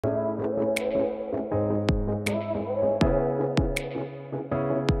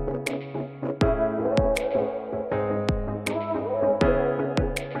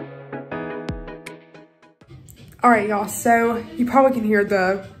All right, y'all, so you probably can hear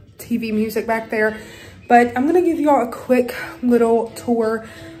the TV music back there, but I'm gonna give y'all a quick little tour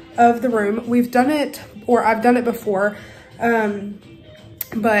of the room. We've done it, or I've done it before, but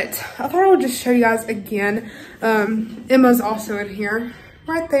I thought I would just show you guys again. Emma's also in here,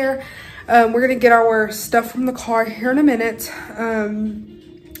 right there. We're gonna get our stuff from the car here in a minute,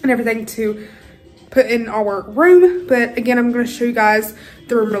 and everything to put in our room. But again, I'm gonna show you guys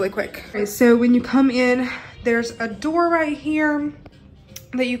the room really quick. Okay, so when you come in, there's a door right here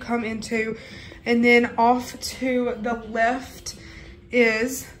that you come into, and then off to the left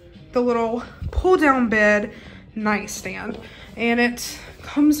is the little pull down bed nightstand, and it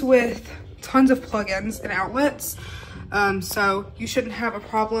comes with tons of plugins and outlets, so you shouldn't have a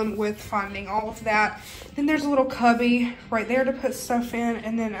problem with finding all of that. Then there's a little cubby right there to put stuff in,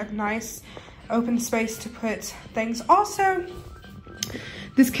 and then a nice open space to put things. Also,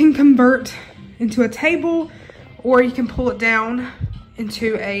 this can convert into a table, or you can pull it down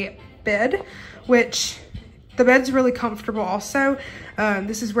into a bed, which the bed's really comfortable also.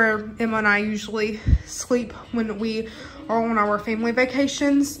 This is where Emma and I usually sleep when we are on our family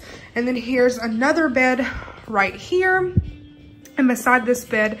vacations. And then here's another bed right here. And beside this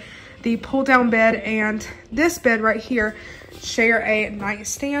bed, the pull down bed and this bed right here share a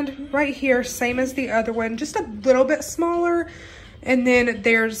nightstand right here, same as the other one, just a little bit smaller. And then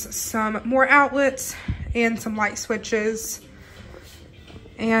there's some more outlets and some light switches.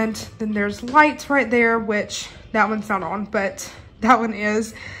 And then there's lights right there, which that one's not on, but that one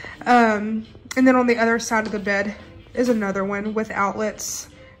is. And then on the other side of the bed is another one with outlets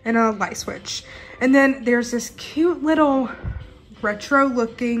and a light switch. And then there's this cute little retro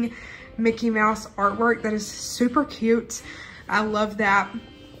looking Mickey Mouse artwork that is super cute. I love that.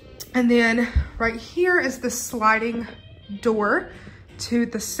 And then right here is the sliding door to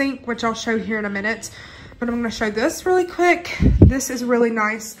the sink, which I'll show here in a minute, but I'm gonna show this really quick. This is really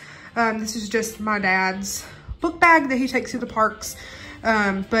nice. This is just my dad's book bag that he takes to the parks,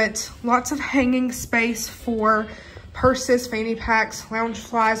 but lots of hanging space for purses, fanny packs, lounge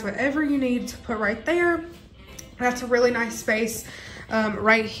flies, whatever you need to put right there. That's a really nice space.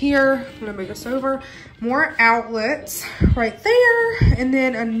 Right here, I'm gonna move this over, more outlets right there, and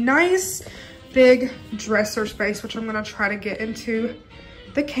then a nice big dresser space, which I'm gonna try to get into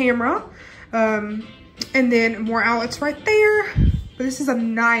the camera. And then more outlets right there. But this is a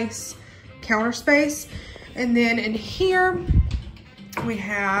nice counter space. And then in here, we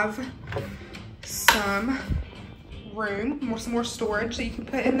have some room, some more storage that you can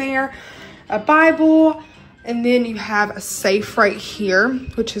put in there, a Bible, and then you have a safe right here,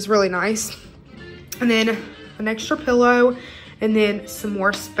 which is really nice. And then an extra pillow, and then some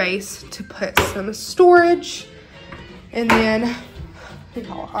more space to put some storage. And then,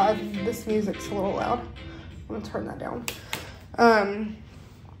 this music's a little loud. I'm gonna turn that down.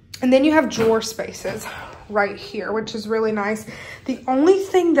 And then you have drawer spaces right here, which is really nice. The only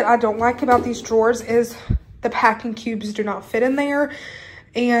thing that I don't like about these drawers is the packing cubes do not fit in there.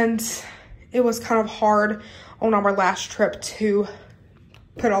 And it was kind of hard on our last trip to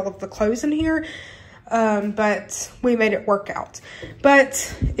put all of the clothes in here. But we made it work out.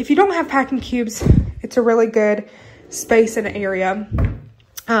 But if you don't have packing cubes, it's a really good space and area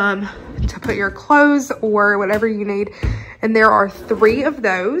to put your clothes or whatever you need. And there are 3 of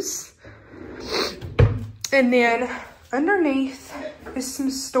those. And then underneath is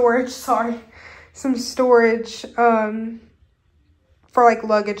some storage, some storage for like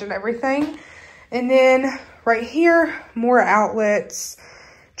luggage and everything. And then right here, more outlets,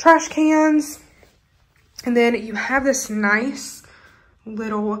 trash cans. And then you have this nice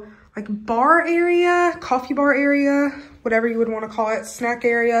little like bar area, coffee bar area, whatever you would want to call it, snack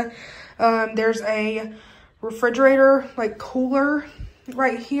area. There's a refrigerator, like cooler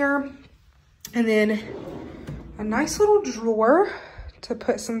right here. And then a nice little drawer to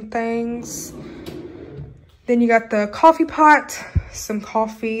put some things. Then you got the coffee pot, some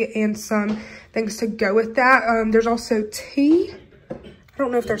coffee, and some things to go with that. There's also tea. I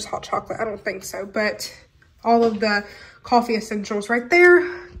don't know if there's hot chocolate. I don't think so, but all of the coffee essentials right there,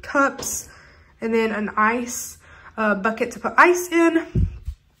 cups, and then an ice bucket to put ice in.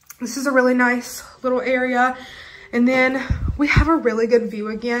 This is a really nice little area. And then we have a really good view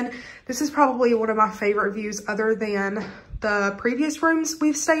again. This is probably one of my favorite views other than the previous rooms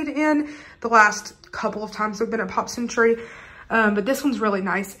we've stayed in the last couple of times we've been at Pop Century. But this one's really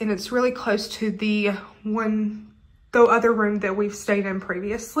nice, and it's really close to the other room that we've stayed in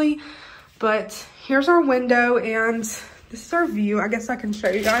previously. But here's our window, and this is our view. I guess I can show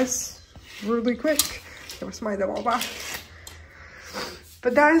you guys really quick. There was somebody that walked by.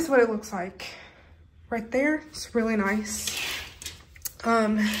 But that is what it looks like right there. It's really nice.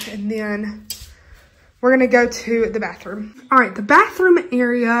 And then we're gonna go to the bathroom. All right, the bathroom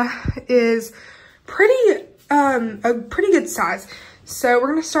area is pretty, a pretty good size. So we're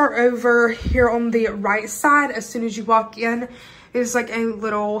gonna start over here on the right side. As soon as you walk in, it's like a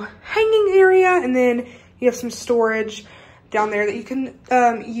little hanging area, and then you have some storage down there that you can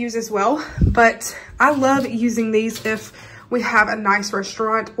use as well. But I love using these if we have a nice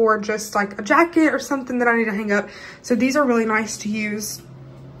restaurant or just like a jacket or something that I need to hang up. So these are really nice to use.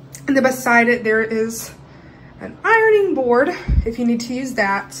 And then beside it, there is an ironing board if you need to use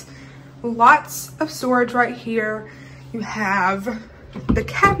that. Lots of storage right here. You have the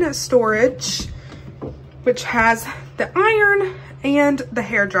cabinet storage, which has the iron and the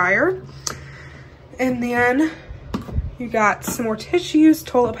hair dryer. And then you got some more tissues,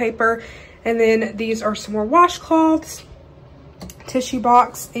 toilet paper, and then these are some more washcloths, tissue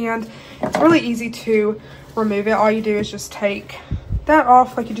box, and it's really easy to remove it. All you do is just take that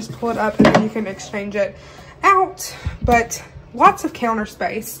off, like you just pull it up and then you can exchange it out. But lots of counter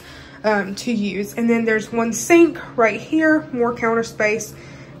space to use. And then there's one sink right here, more counter space.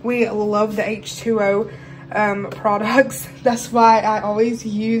 We love the H2O products. That's why I always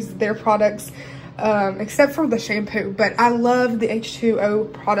use their products, except for the shampoo. But I love the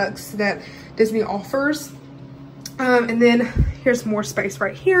H2O products that Disney offers. And then here's more space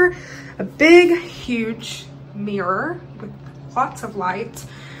right here. A big, huge mirror with lots of light.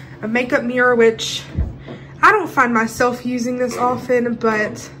 A makeup mirror, which I don't find myself using this often,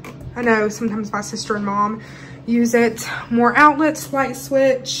 but I know sometimes my sister and mom use it. More outlets, light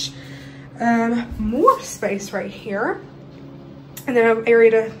switch, more space right here. And then an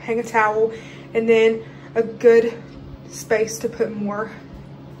area to hang a towel, and then a good space to put more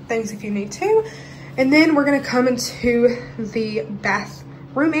things if you need to. And then we're gonna come into the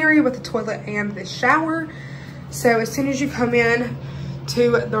bathroom area with the toilet and the shower. So as soon as you come in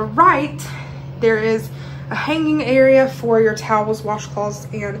to the right, there is a hanging area for your towels,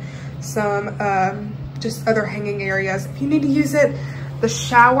 washcloths, and some just other hanging areas if you need to use it. The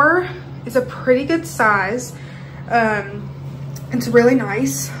shower is a pretty good size. It's really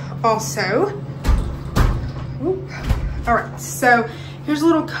nice also. Ooh. All right, so here's a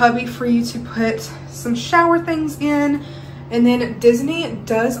little cubby for you to put some shower things in. And then Disney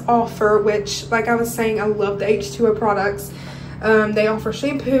does offer, which like I was saying, I love the H2O products. They offer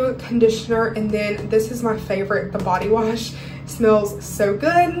shampoo, conditioner, and then this is my favorite, the body wash. It smells so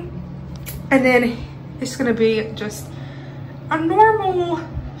good. And then it's gonna be just a normal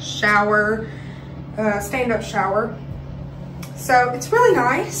shower, stand-up shower. So it's really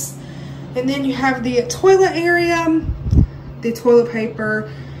nice. And then you have the toilet area, the toilet paper,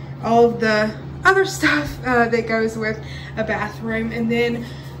 all of the other stuff that goes with a bathroom. And then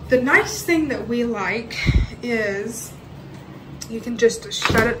the nice thing that we like is you can just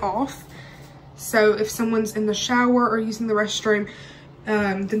shut it off. So if someone's in the shower or using the restroom,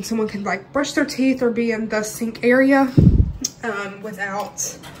 then someone can like brush their teeth or be in the sink area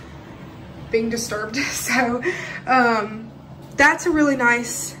without being disturbed. So that's a really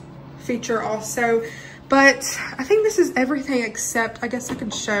nice feature also. But I think this is everything except, I guess I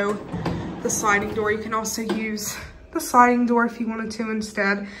could show the sliding door. You can also use the sliding door if you wanted to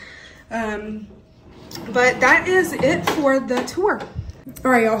instead. But that is it for the tour.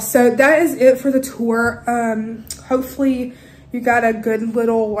 All right, y'all, so that is it for the tour. Hopefully you got a good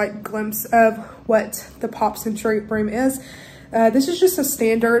little like glimpse of what the Pop Century room is. This is just a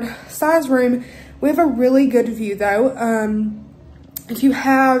standard size room. We have a really good view though. If you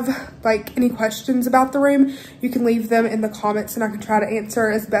have like any questions about the room, you can leave them in the comments and I can try to answer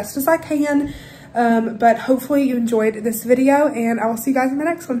as best as I can. But hopefully you enjoyed this video, and I will see you guys in the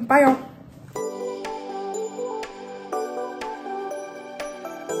next one. Bye, y'all.